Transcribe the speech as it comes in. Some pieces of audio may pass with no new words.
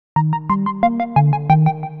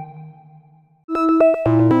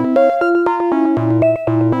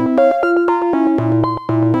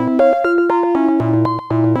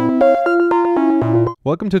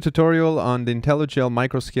Welcome to tutorial on the Intellijel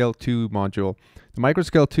Microscale 2 module. The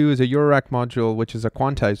Microscale 2 is a Eurorack module which is a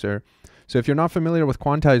quantizer. So if you're not familiar with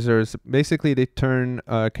quantizers, basically they turn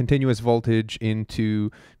continuous voltage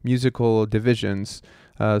into musical divisions.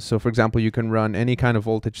 So for example, you can run any kind of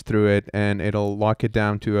voltage through it and it'll lock it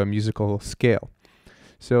down to a musical scale.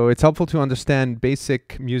 So it's helpful to understand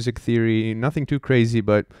basic music theory, nothing too crazy,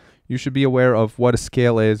 but you should be aware of what a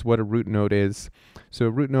scale is, what a root note is. So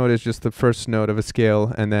a root note is just the first note of a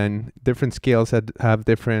scale, and then different scales have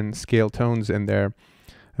different scale tones in there,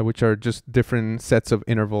 which are just different sets of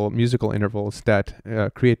musical intervals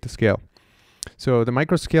that create the scale. So the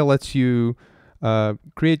microscale lets you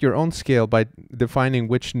create your own scale by defining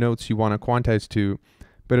which notes you want to quantize to,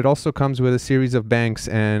 but it also comes with a series of banks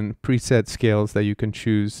and preset scales that you can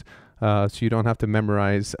choose, so you don't have to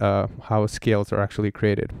memorize how scales are actually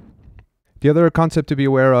created. The other concept to be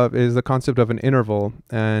aware of is the concept of an interval,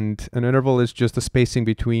 and an interval is just the spacing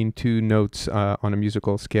between two notes on a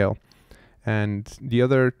musical scale. And the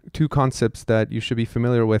other two concepts that you should be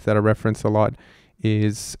familiar with that are referenced a lot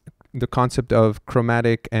is the concept of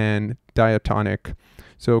chromatic and diatonic.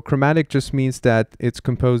 So chromatic just means that it's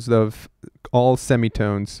composed of all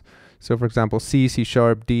semitones. So for example, C, C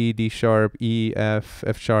sharp, D, D sharp, E, F,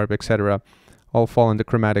 F sharp, etc. all fall in the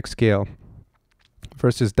chromatic scale.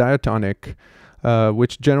 Versus diatonic,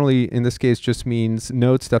 which generally in this case just means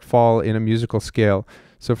notes that fall in a musical scale.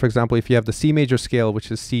 So for example, if you have the C major scale, which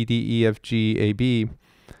is C, D, E, F, G, A, B,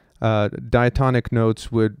 diatonic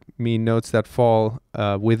notes would mean notes that fall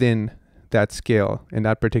within that scale in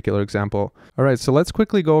that particular example. All right, so let's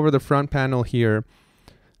quickly go over the front panel here.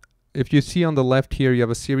 If you see on the left here, you have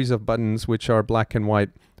a series of buttons which are black and white,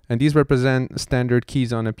 and these represent standard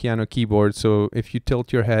keys on a piano keyboard. So if you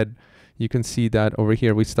tilt your head, you can see that over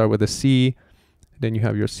here we start with a C, then you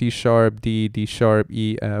have your C sharp, D, D sharp,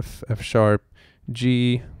 E, F, F sharp,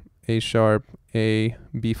 G, A sharp, A,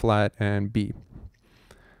 B flat, and B.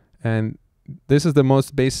 And this is the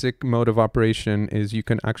most basic mode of operation, is you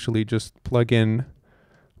can actually just plug in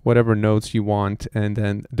whatever notes you want, and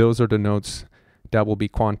then those are the notes that will be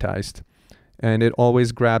quantized. And it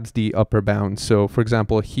always grabs the upper bound. So for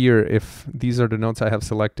example, here, if these are the notes I have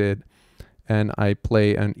selected, and I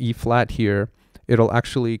play an E flat here, it'll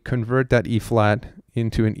actually convert that E flat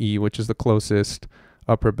into an E, which is the closest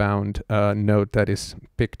upper bound note that is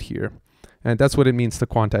picked here. And that's what it means to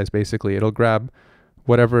quantize, basically. It'll grab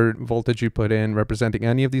whatever voltage you put in representing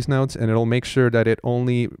any of these notes, and it'll make sure that it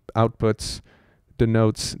only outputs the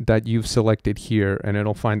notes that you've selected here, and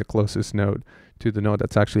it'll find the closest note to the note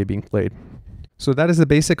that's actually being played. So that is the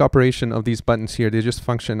basic operation of these buttons here. They just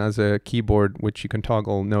function as a keyboard which you can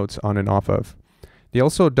toggle notes on and off of. They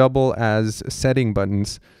also double as setting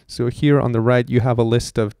buttons. So here on the right you have a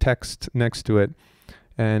list of text next to it,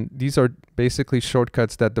 and these are basically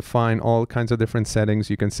shortcuts that define all kinds of different settings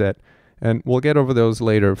you can set, and we'll get over those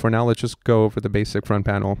later. For now, let's just go over the basic front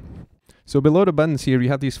panel. So below the buttons here you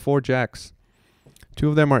have these 4 jacks. 2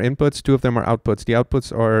 of them are inputs, 2 of them are outputs. The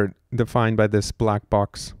outputs are defined by this black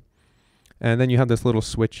box. And then you have this little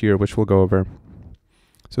switch here, which we'll go over.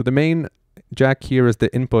 So the main jack here is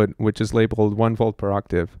the input, which is labeled 1 volt per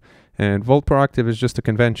octave. And volt per octave is just a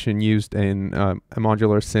convention used in a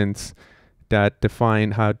modular synths that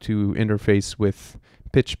define how to interface with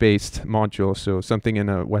pitch-based modules, so something in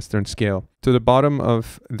a Western scale. To the bottom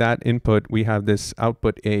of that input, we have this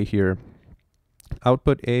output A here.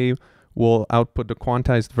 Output A will output the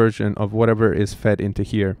quantized version of whatever is fed into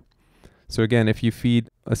here. So again, if you feed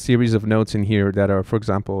a series of notes in here that are, for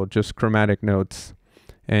example, just chromatic notes,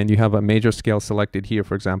 and you have a major scale selected here,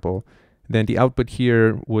 for example, then the output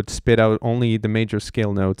here would spit out only the major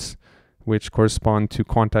scale notes, which correspond to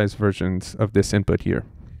quantized versions of this input here.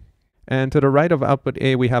 And to the right of output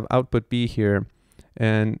A, we have output B here.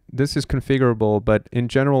 And this is configurable, but in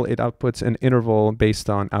general, it outputs an interval based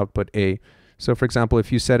on output A. So for example,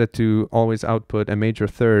 if you set it to always output a major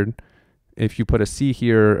third, if you put a C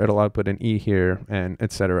here, it'll output an E here, and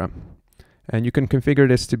etc. And you can configure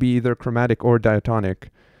this to be either chromatic or diatonic,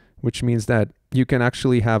 which means that you can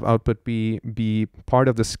actually have output B be part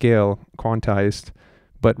of the scale quantized,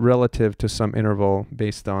 but relative to some interval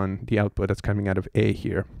based on the output that's coming out of A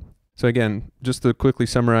here. So again, just to quickly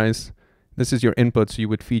summarize, this is your input, so you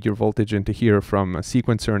would feed your voltage into here from a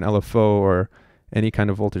sequencer, an LFO, or any kind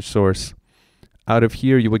of voltage source. Out of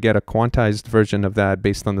here, you would get a quantized version of that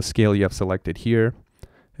based on the scale you have selected here.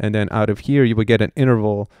 And then out of here, you would get an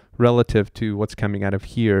interval relative to what's coming out of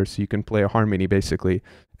here, so you can play a harmony basically.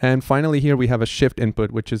 And finally here we have a shift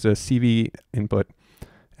input, which is a CV input.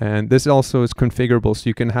 And this also is configurable, so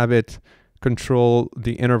you can have it control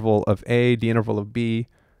the interval of A, the interval of B,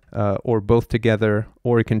 or both together,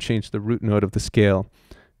 or it can change the root node of the scale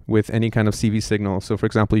with any kind of CV signal. So for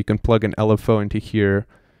example, you can plug an LFO into here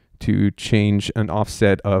to change an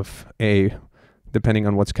offset of A, depending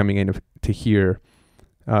on what's coming in to here.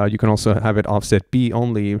 You can also have it offset B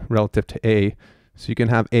only relative to A. So you can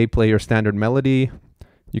have A play your standard melody,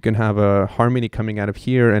 you can have a harmony coming out of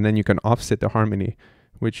here, and then you can offset the harmony,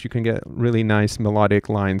 which you can get really nice melodic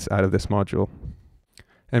lines out of this module.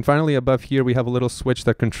 And finally above here we have a little switch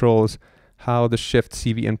that controls how the shift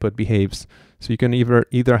CV input behaves. So you can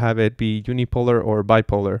either have it be unipolar or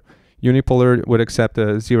bipolar. Unipolar would accept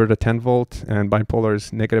a 0 to 10 volt, and bipolar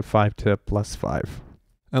is -5 to +5.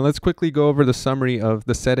 And let's quickly go over the summary of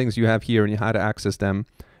the settings you have here and how to access them.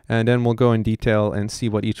 And then we'll go in detail and see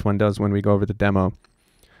what each one does when we go over the demo.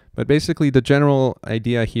 But basically the general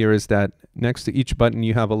idea here is that next to each button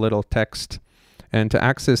you have a little text. And to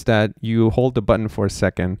access that, you hold the button for a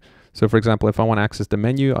second. So for example, if I want to access the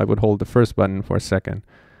menu, I would hold the first button for a second.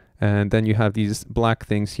 And then you have these black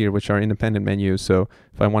things here, which are independent menus. So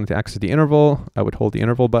if I wanted to access the interval, I would hold the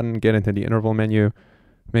interval button, get into the interval menu,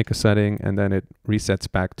 make a setting, and then it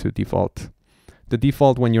resets back to default. The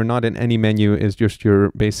default when you're not in any menu is just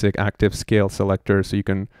your basic active scale selector, so you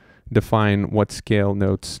can define what scale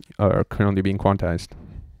notes are currently being quantized.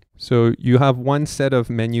 So you have one set of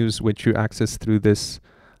menus which you access through this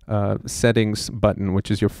settings button,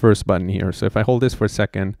 which is your first button here. So if I hold this for a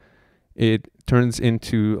second, it turns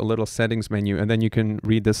into a little settings menu, and then you can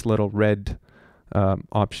read this little red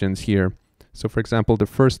options here. So for example, the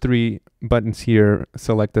first three buttons here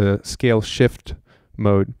select the scale shift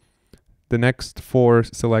mode. The next four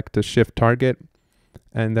select the shift target.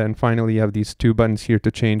 And then finally you have these two buttons here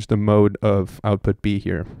to change the mode of output B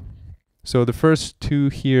here. So the first two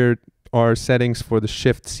here are settings for the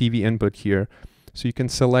shift CV input here. So you can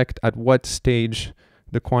select at what stage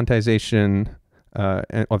the quantization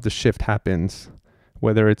of the shift happens,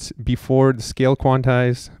 whether it's before the scale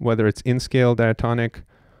quantize, whether it's in scale diatonic,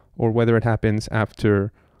 or whether it happens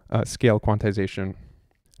after scale quantization.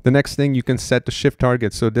 The next thing, you can set the shift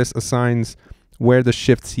target. So this assigns where the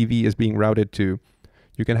shift CV is being routed to.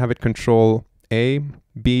 You can have it control A,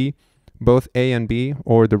 B, both A and B,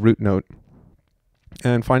 or the root node.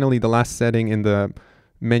 And finally, the last setting in the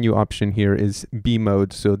menu option here is B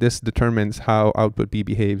mode. So this determines how output B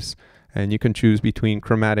behaves, and you can choose between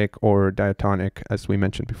chromatic or diatonic, as we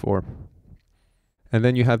mentioned before. And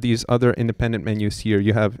then you have these other independent menus here.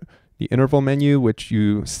 You have the interval menu, which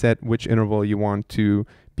you set which interval you want to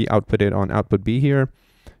be outputted on output B here.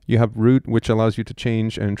 You have root, which allows you to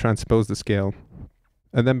change and transpose the scale.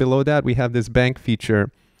 And then below that, we have this bank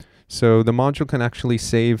feature. So the module can actually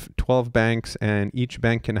save 12 banks, and each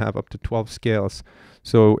bank can have up to 12 scales.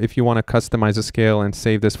 So if you want to customize a scale and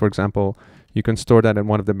save this, for example, you can store that in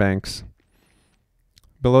one of the banks.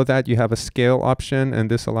 Below that, you have a scale option, and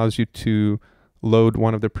this allows you to load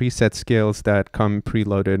one of the preset scales that come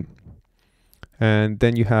preloaded. And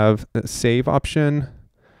then you have a save option,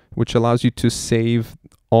 which allows you to save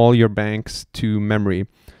all your banks to memory.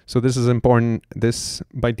 So this is important. This,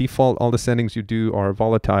 by default, all the settings you do are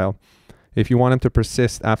volatile. If you want them to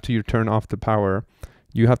persist after you turn off the power,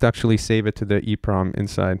 you have to actually save it to the EEPROM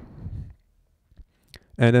inside.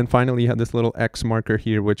 And then finally, you have this little X marker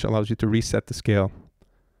here, which allows you to reset the scale.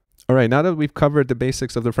 All right, now that we've covered the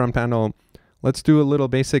basics of the front panel, let's do a little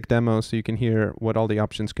basic demo so you can hear what all the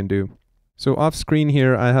options can do. So off screen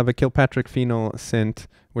here, I have a Kilpatrick Phenol synth,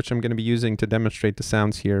 which I'm going to be using to demonstrate the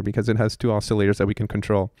sounds here because it has two oscillators that we can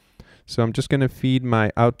control. So I'm just going to feed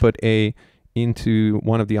my output A into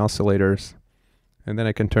one of the oscillators, and then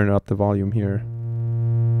I can turn up the volume here.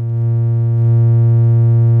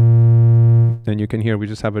 And you can hear we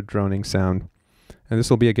just have a droning sound. And this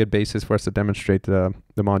will be a good basis for us to demonstrate the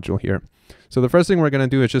module here. So the first thing we're going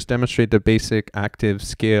to do is just demonstrate the basic active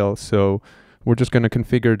scale. So we're just going to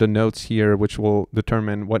configure the notes here, which will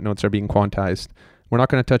determine what notes are being quantized. We're not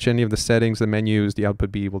going to touch any of the settings, the menus, the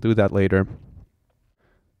output B. We'll do that later.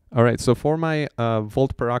 All right, so for my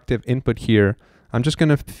volt per octave input here, I'm just going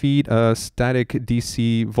to feed a static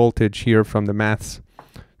DC voltage here from the maths.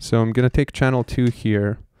 So I'm going to take channel 2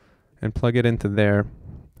 here and plug it into there.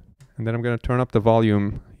 And then I'm going to turn up the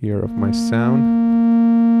volume here of my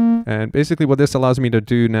sound. And basically what this allows me to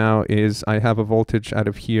do now is I have a voltage out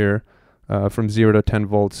of here from 0 to 10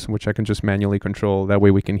 volts, which I can just manually control. That way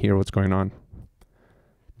we can hear what's going on.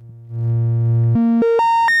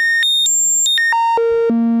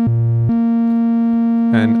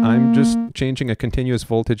 And I'm just changing a continuous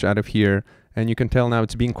voltage out of here, and you can tell now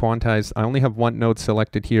it's being quantized. I only have one note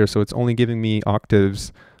selected here, so it's only giving me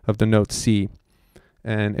octaves of the note C.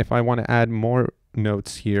 And if I want to add more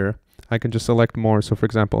notes here, I can just select more. So for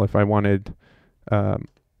example, if I wanted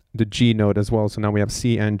the G note as well, so now we have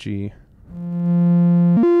C and G.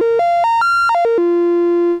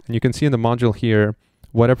 And you can see in the module here,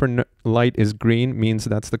 whatever light is green means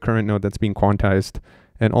that's the current note that's being quantized,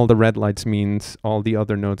 and all the red lights means all the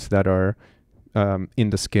other notes that are in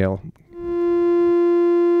the scale.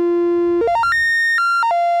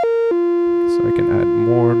 So I can add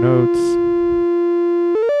more notes.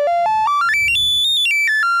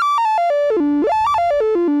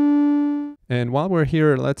 And while we're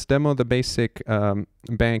here, let's demo the basic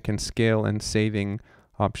bank and scale and saving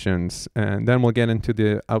options, and then we'll get into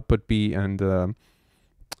the output B and the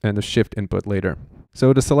shift input later.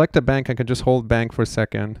 So to select a bank, I can just hold bank for a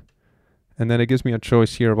second, and then it gives me a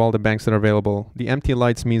choice here of all the banks that are available. The empty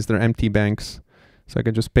lights means they're empty banks, so I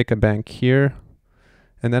can just pick a bank here,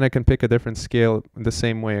 and then I can pick a different scale the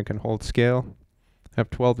same way. I can hold scale. I have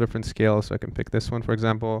 12 different scales, so I can pick this one, for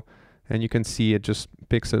example, and you can see it just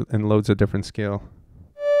picks it and loads a different scale.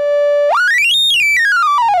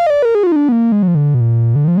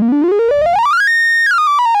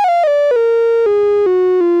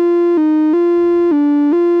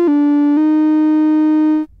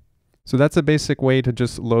 So that's a basic way to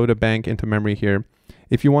just load a bank into memory here.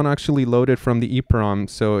 If you want to actually load it from the EEPROM,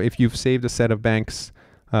 so if you've saved a set of banks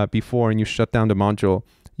before and you shut down the module,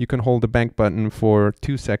 you can hold the bank button for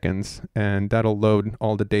 2 seconds, and that'll load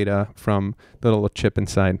all the data from the little chip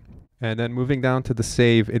inside. And then moving down to the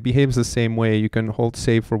save, it behaves the same way. You can hold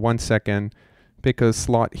save for 1 second, pick a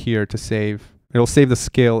slot here to save. It'll save the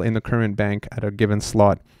scale in the current bank at a given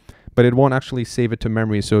slot, but it won't actually save it to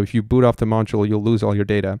memory. So if you boot off the module, you'll lose all your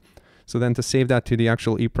data. So then to save that to the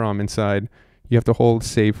actual EEPROM inside, you have to hold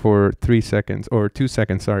save for 3 seconds, or 2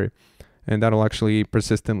 seconds, sorry. And that'll actually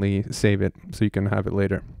persistently save it, so you can have it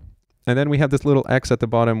later. And then we have this little X at the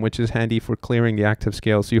bottom, which is handy for clearing the active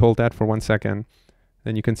scale. So you hold that for 1 second,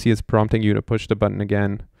 then you can see it's prompting you to push the button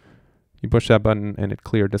again. You push that button and it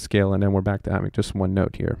cleared the scale, and then we're back to having just one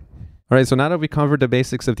note here. All right, so now that we covered the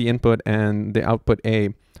basics of the input and the output A,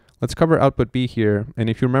 let's cover output B here.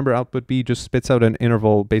 And if you remember, output B just spits out an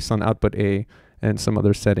interval based on output A and some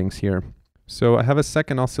other settings here. So I have a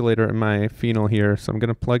second oscillator in my Phenol here, so I'm going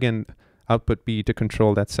to plug in output B to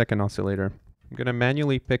control that second oscillator. I'm going to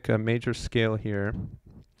manually pick a major scale here,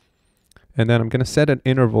 and then I'm going to set an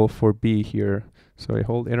interval for B here. So I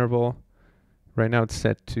hold interval. Right now it's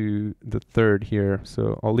set to the third here,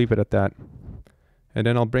 so I'll leave it at that. And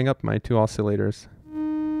then I'll bring up my 2 oscillators.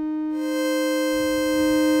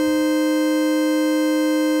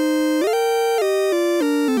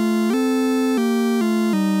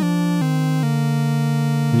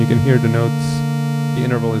 And you can hear the notes. The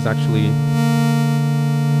interval is actually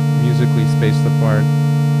musically spaced apart.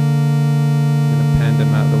 I'm going to pan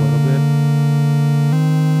them out a little bit.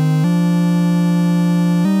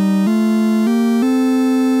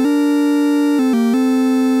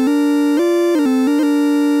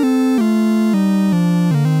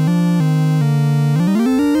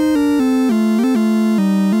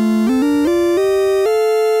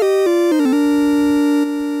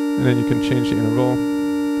 And then you can change the interval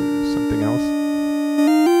to something else.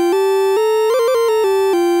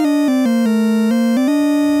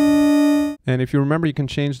 And if you remember, you can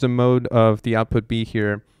change the mode of the output B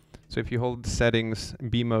here. So if you hold settings,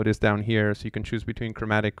 B mode is down here, so you can choose between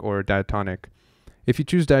chromatic or diatonic. If you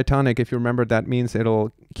choose diatonic, if you remember, that means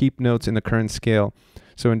it'll keep notes in the current scale.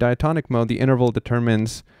 So in diatonic mode, the interval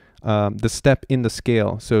determines the step in the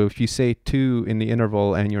scale. So if you say 2 in the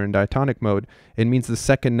interval and you're in diatonic mode, it means the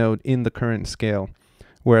second note in the current scale.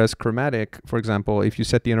 Whereas chromatic, for example, if you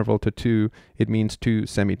set the interval to 2, it means 2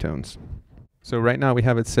 semitones. So right now we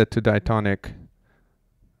have it set to diatonic.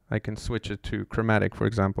 I can switch it to chromatic, for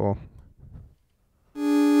example.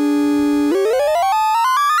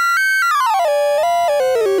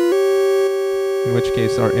 In which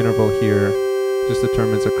case our interval here just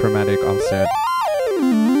determines a chromatic offset.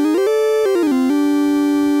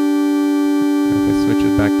 If I switch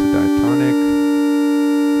it back to diatonic,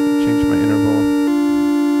 change my interval.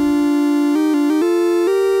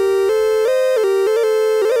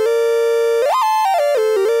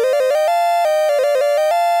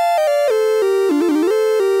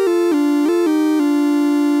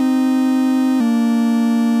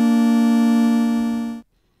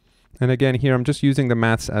 And again, here I'm just using the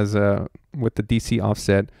maths as with the DC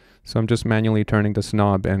offset. So I'm just manually turning this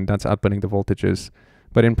knob, and that's outputting the voltages.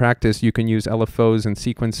 But in practice, you can use LFOs and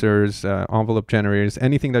sequencers, envelope generators,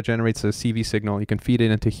 anything that generates a CV signal. You can feed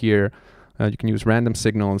it into here. You can use random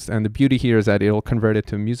signals. And the beauty here is that it'll convert it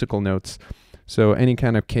to musical notes. So any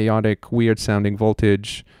kind of chaotic, weird sounding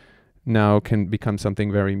voltage now can become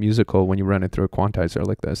something very musical when you run it through a quantizer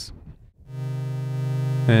like this.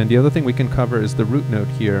 And the other thing we can cover is the root note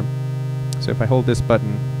here. So if I hold this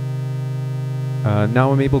button,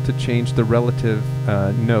 now I'm able to change the relative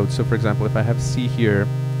note. So for example, if I have C here,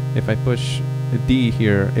 if I push D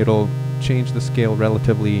here, it'll change the scale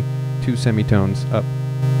relatively 2 semitones up.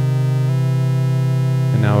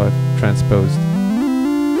 And now I've transposed.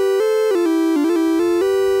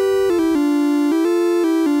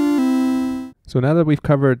 So now that we've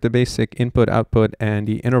covered the basic input output and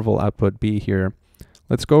the interval output B here,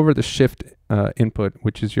 let's go over the shift input,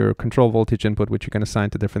 which is your control voltage input, which you can assign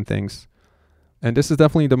to different things. And this is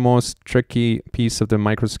definitely the most tricky piece of the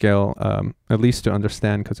microscale, at least to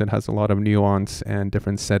understand, because it has a lot of nuance and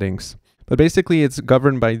different settings. But basically it's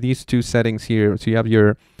governed by these 2 settings here. So you have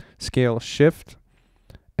your scale shift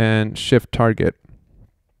and shift target.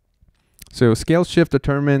 So scale shift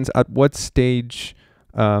determines at what stage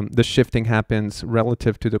the shifting happens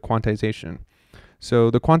relative to the quantization.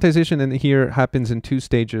 So the quantization in here happens in 2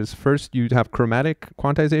 stages. First, you have chromatic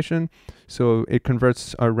quantization. So it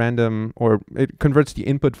converts a random, or it converts the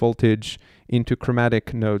input voltage into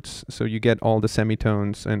chromatic notes. So you get all the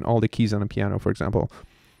semitones and all the keys on a piano, for example.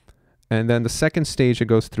 And then the second stage it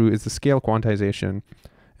goes through is the scale quantization.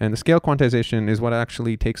 And the scale quantization is what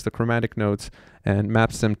actually takes the chromatic notes and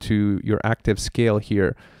maps them to your active scale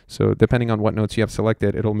here. So depending on what notes you have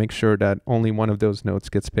selected, it'll make sure that only one of those notes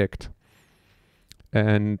gets picked.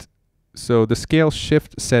 And so the scale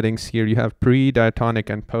shift settings here, you have pre, diatonic,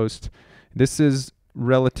 and post. This is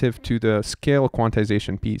relative to the scale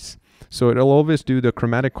quantization piece. So it'll always do the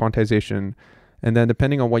chromatic quantization. And then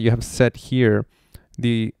depending on what you have set here,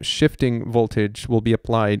 the shifting voltage will be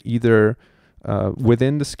applied either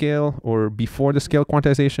within the scale or before the scale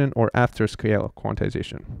quantization or after scale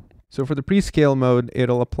quantization. So for the pre-scale mode,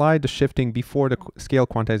 it'll apply the shifting before the scale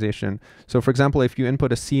quantization. So for example, if you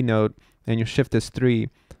input a C note and your shift is 3,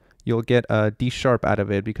 you'll get a D sharp out of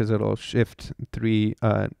it because it'll shift 3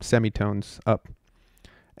 semitones up.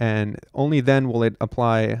 And only then will it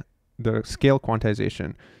apply the scale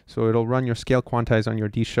quantization. So it'll run your scale quantize on your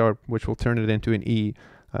D sharp, which will turn it into an E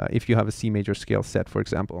if you have a C major scale set, for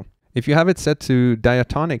example. If you have it set to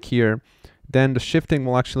diatonic here, then the shifting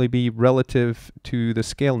will actually be relative to the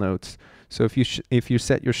scale notes. So if you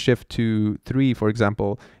set your shift to 3, for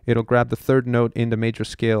example, it'll grab the 3rd note in the major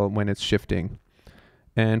scale when it's shifting.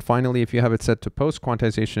 And finally, if you have it set to post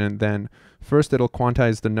quantization, then first it'll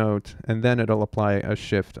quantize the note and then it'll apply a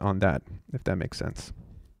shift on that, if that makes sense.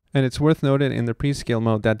 And it's worth noting in the pre-scale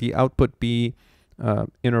mode that the output B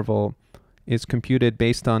interval is computed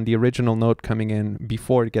based on the original note coming in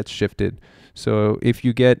before it gets shifted. So if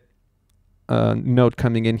you get a note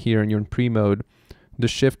coming in here and you're in pre-mode, the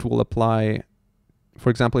shift will apply. For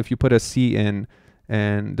example, if you put a C in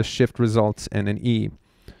and the shift results in an E,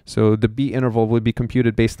 so the B interval will be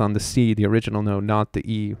computed based on the C, the original note, not the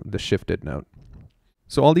E, the shifted note.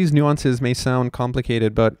 So all these nuances may sound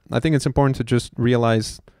complicated, but I think it's important to just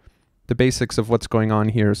realize the basics of what's going on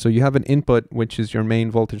here. So you have an input, which is your main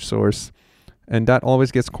voltage source, and that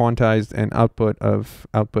always gets quantized and output of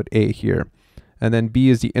output A here. And then B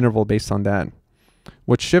is the interval based on that.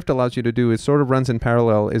 What shift allows you to do is sort of runs in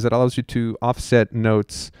parallel, is it allows you to offset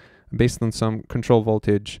notes based on some control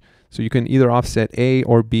voltage. So you can either offset A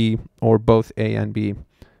or B or both A and B.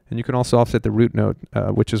 And you can also offset the root note,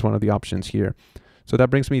 which is one of the options here. So that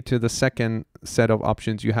brings me to the second set of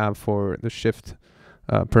options you have for the shift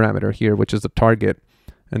parameter here, which is the target.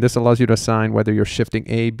 And this allows you to assign whether you're shifting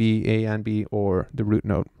A, and B, or the root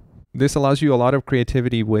note. This allows you a lot of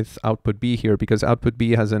creativity with output B here, because output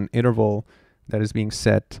B has an interval that is being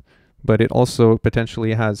set, but it also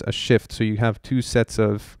potentially has a shift. So you have 2 sets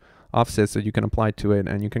of offsets that you can apply to it,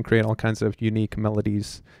 and you can create all kinds of unique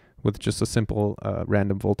melodies with just a simple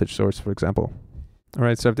random voltage source, for example. All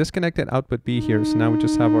right, so I've disconnected output B here, so now we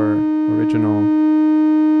just have our original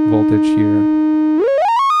voltage here.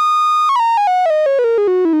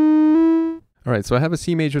 All right, so I have a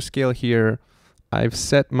C major scale here. I've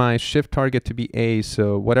set my shift target to be A,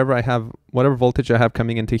 so whatever voltage I have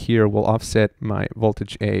coming into here will offset my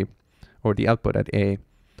voltage A, or the output at A.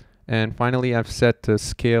 And finally, I've set the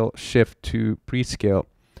scale shift to pre-scale.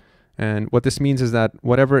 And what this means is that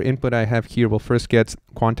whatever input I have here will first get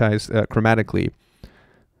quantized chromatically.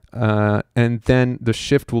 And then the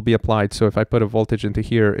shift will be applied. So if I put a voltage into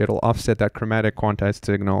here, it'll offset that chromatic quantized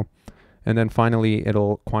signal. And then finally,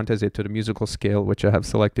 it'll quantize it to the musical scale, which I have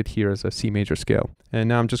selected here as a C major scale. And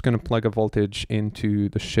now I'm just going to plug a voltage into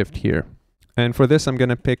the shift here. And for this, I'm going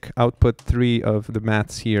to pick output 3 of the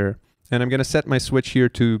maths here. And I'm going to set my switch here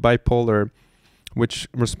to bipolar, which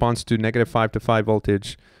responds to -5 to 5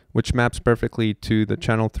 voltage, which maps perfectly to the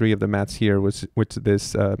channel 3 of the maths here, which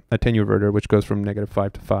this attenuverter, which goes from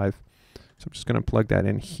 -5 to 5. So I'm just going to plug that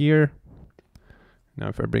in here. Now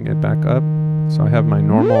if I bring it back up, so I have my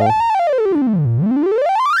normal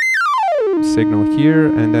signal here,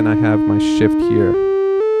 and then I have my shift here.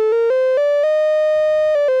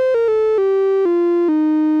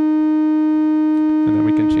 And then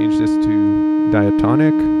we can change this to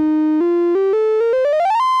diatonic.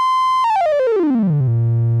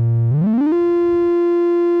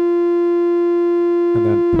 And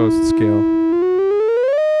then post scale.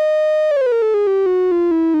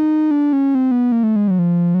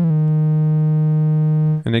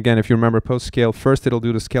 And again, if you remember post scale, first it'll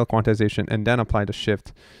do the scale quantization and then apply the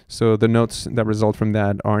shift. So the notes that result from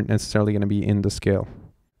that aren't necessarily going to be in the scale.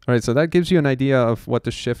 All right, so that gives you an idea of what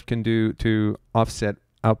the shift can do to offset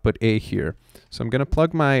output A here. So I'm going to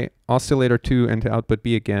plug my oscillator 2 into output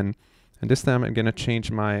B again. And this time I'm going to change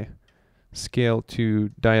my scale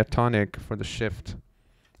to diatonic for the shift.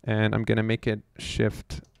 And I'm going to make it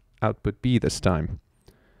shift output B this time.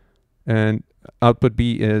 And output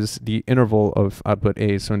B is the interval of output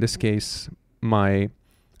A. So in this case, my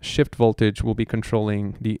shift voltage will be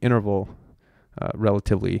controlling the interval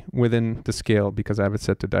relatively within the scale because I have it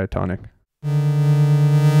set to diatonic.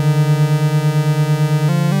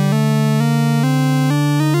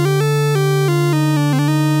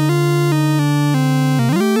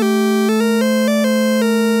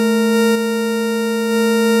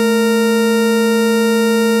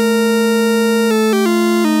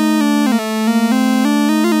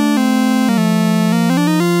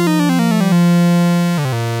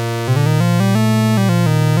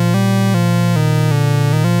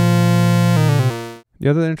 The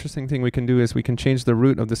other interesting thing we can do is we can change the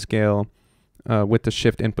root of the scale with the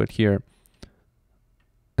shift input here.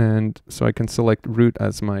 And so I can select root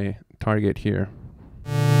as my target here.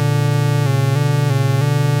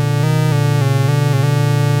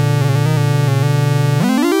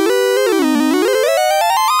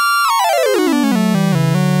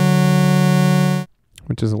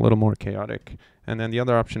 Which is a little more chaotic. And then the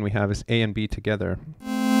other option we have is A and B together.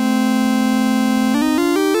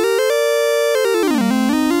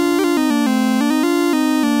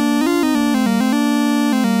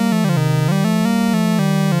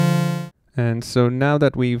 And so now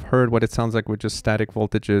that we've heard what it sounds like with just static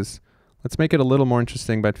voltages, let's make it a little more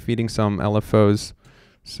interesting by feeding some LFOs.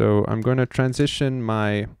 So I'm going to transition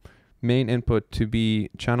my main input to be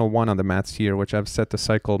channel 1 on the maths here, which I've set to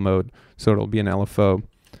cycle mode, so it'll be an LFO.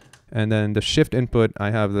 And then the shift input,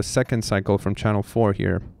 I have the second cycle from channel 4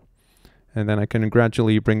 here. And then I can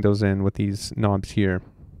gradually bring those in with these knobs here.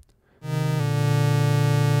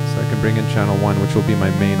 So I can bring in channel 1, which will be my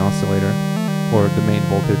main oscillator, or the main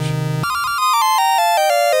voltage.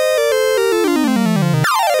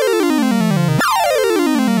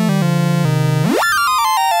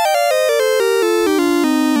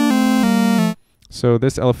 So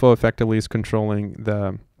this LFO effectively is controlling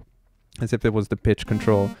the, as if it was the pitch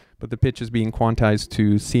control, but the pitch is being quantized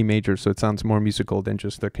to C major, so it sounds more musical than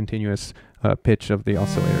just the continuous pitch of the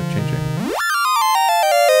oscillator changing.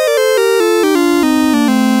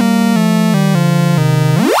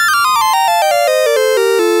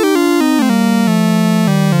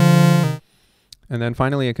 And then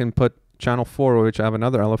finally I can put channel 4, which I have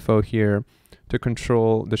another LFO here, to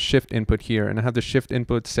control the shift input here. And I have the shift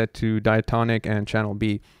input set to diatonic and channel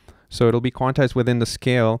B. So it'll be quantized within the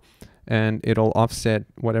scale and it'll offset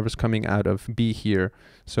whatever's coming out of B here.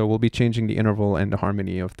 So we'll be changing the interval and the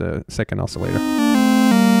harmony of the second oscillator.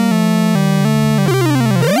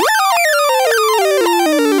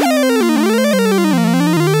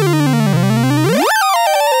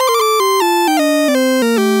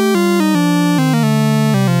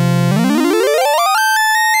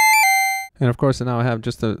 And of course, now I have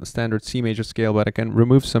just a standard C major scale, but I can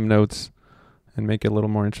remove some notes and make it a little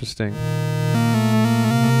more interesting. And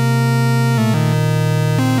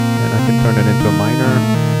I can turn it into a minor.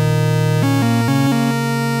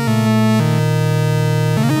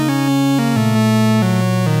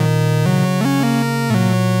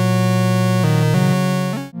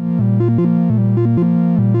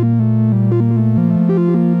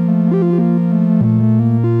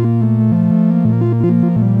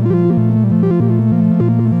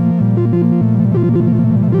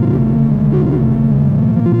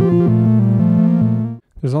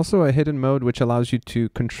 There's also a hidden mode which allows you to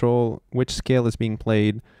control which scale is being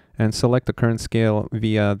played and select the current scale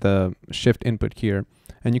via the shift input here.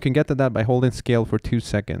 And you can get to that by holding scale for 2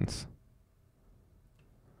 seconds.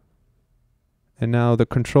 And now the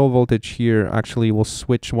control voltage here actually will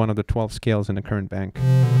switch one of the 12 scales in the current bank.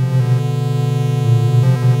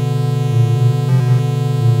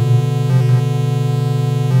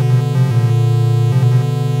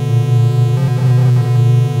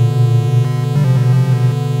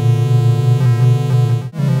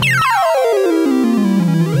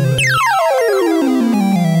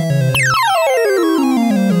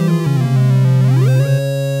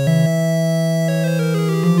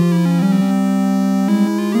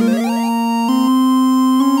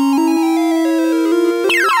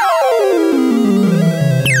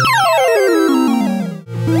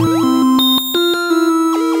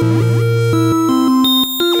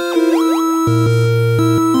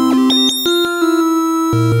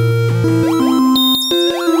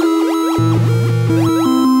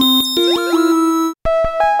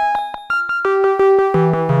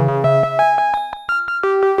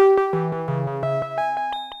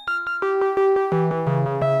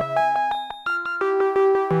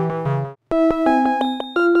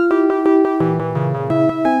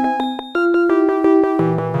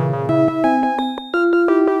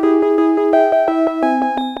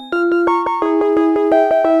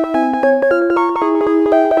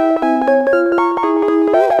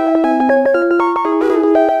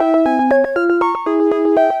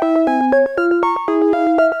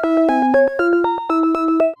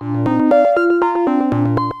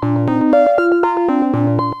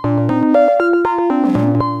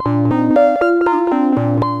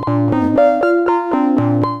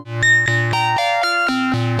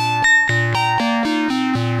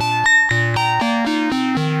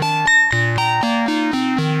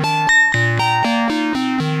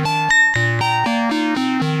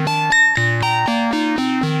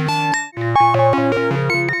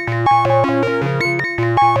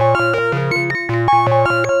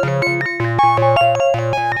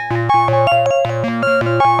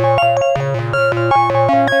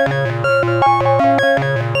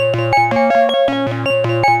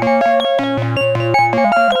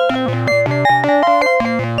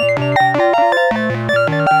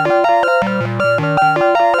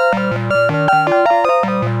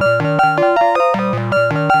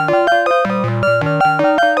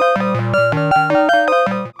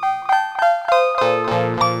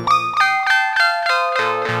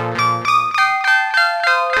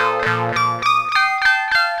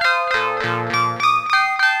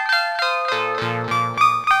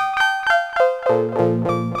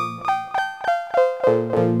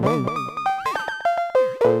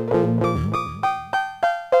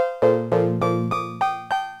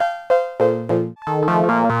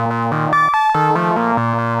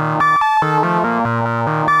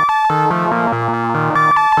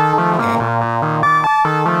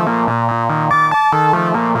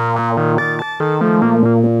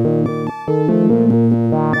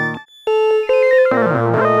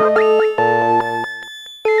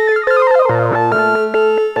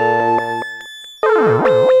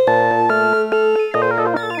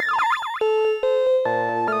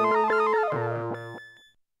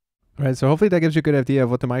 Alright, so hopefully that gives you a good idea of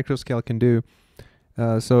what the microscale can do.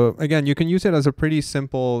 So again, you can use it as a pretty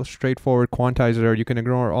simple, straightforward quantizer. You can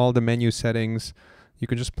ignore all the menu settings. You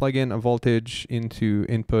can just plug in a voltage into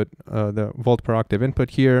input, the volt per octave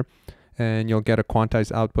input here, and you'll get a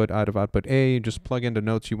quantized output out of output A. Just plug in the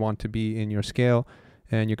notes you want to be in your scale,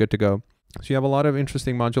 and you're good to go. So you have a lot of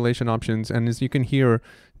interesting modulation options, and as you can hear,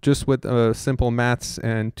 just with simple maths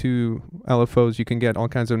and 2 LFOs, you can get all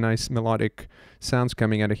kinds of nice melodic sounds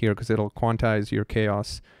coming out of here because it'll quantize your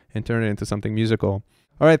chaos and turn it into something musical.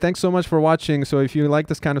 All right, thanks so much for watching. So if you like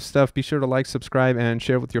this kind of stuff, be sure to like, subscribe, and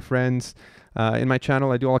share with your friends. In my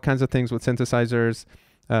channel, I do all kinds of things with synthesizers.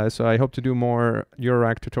 So I hope to do more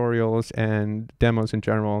Eurorack tutorials and demos in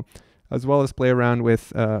general, as well as play around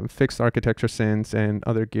with fixed architecture synths and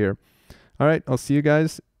other gear. All right, I'll see you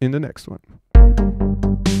guys in the next one.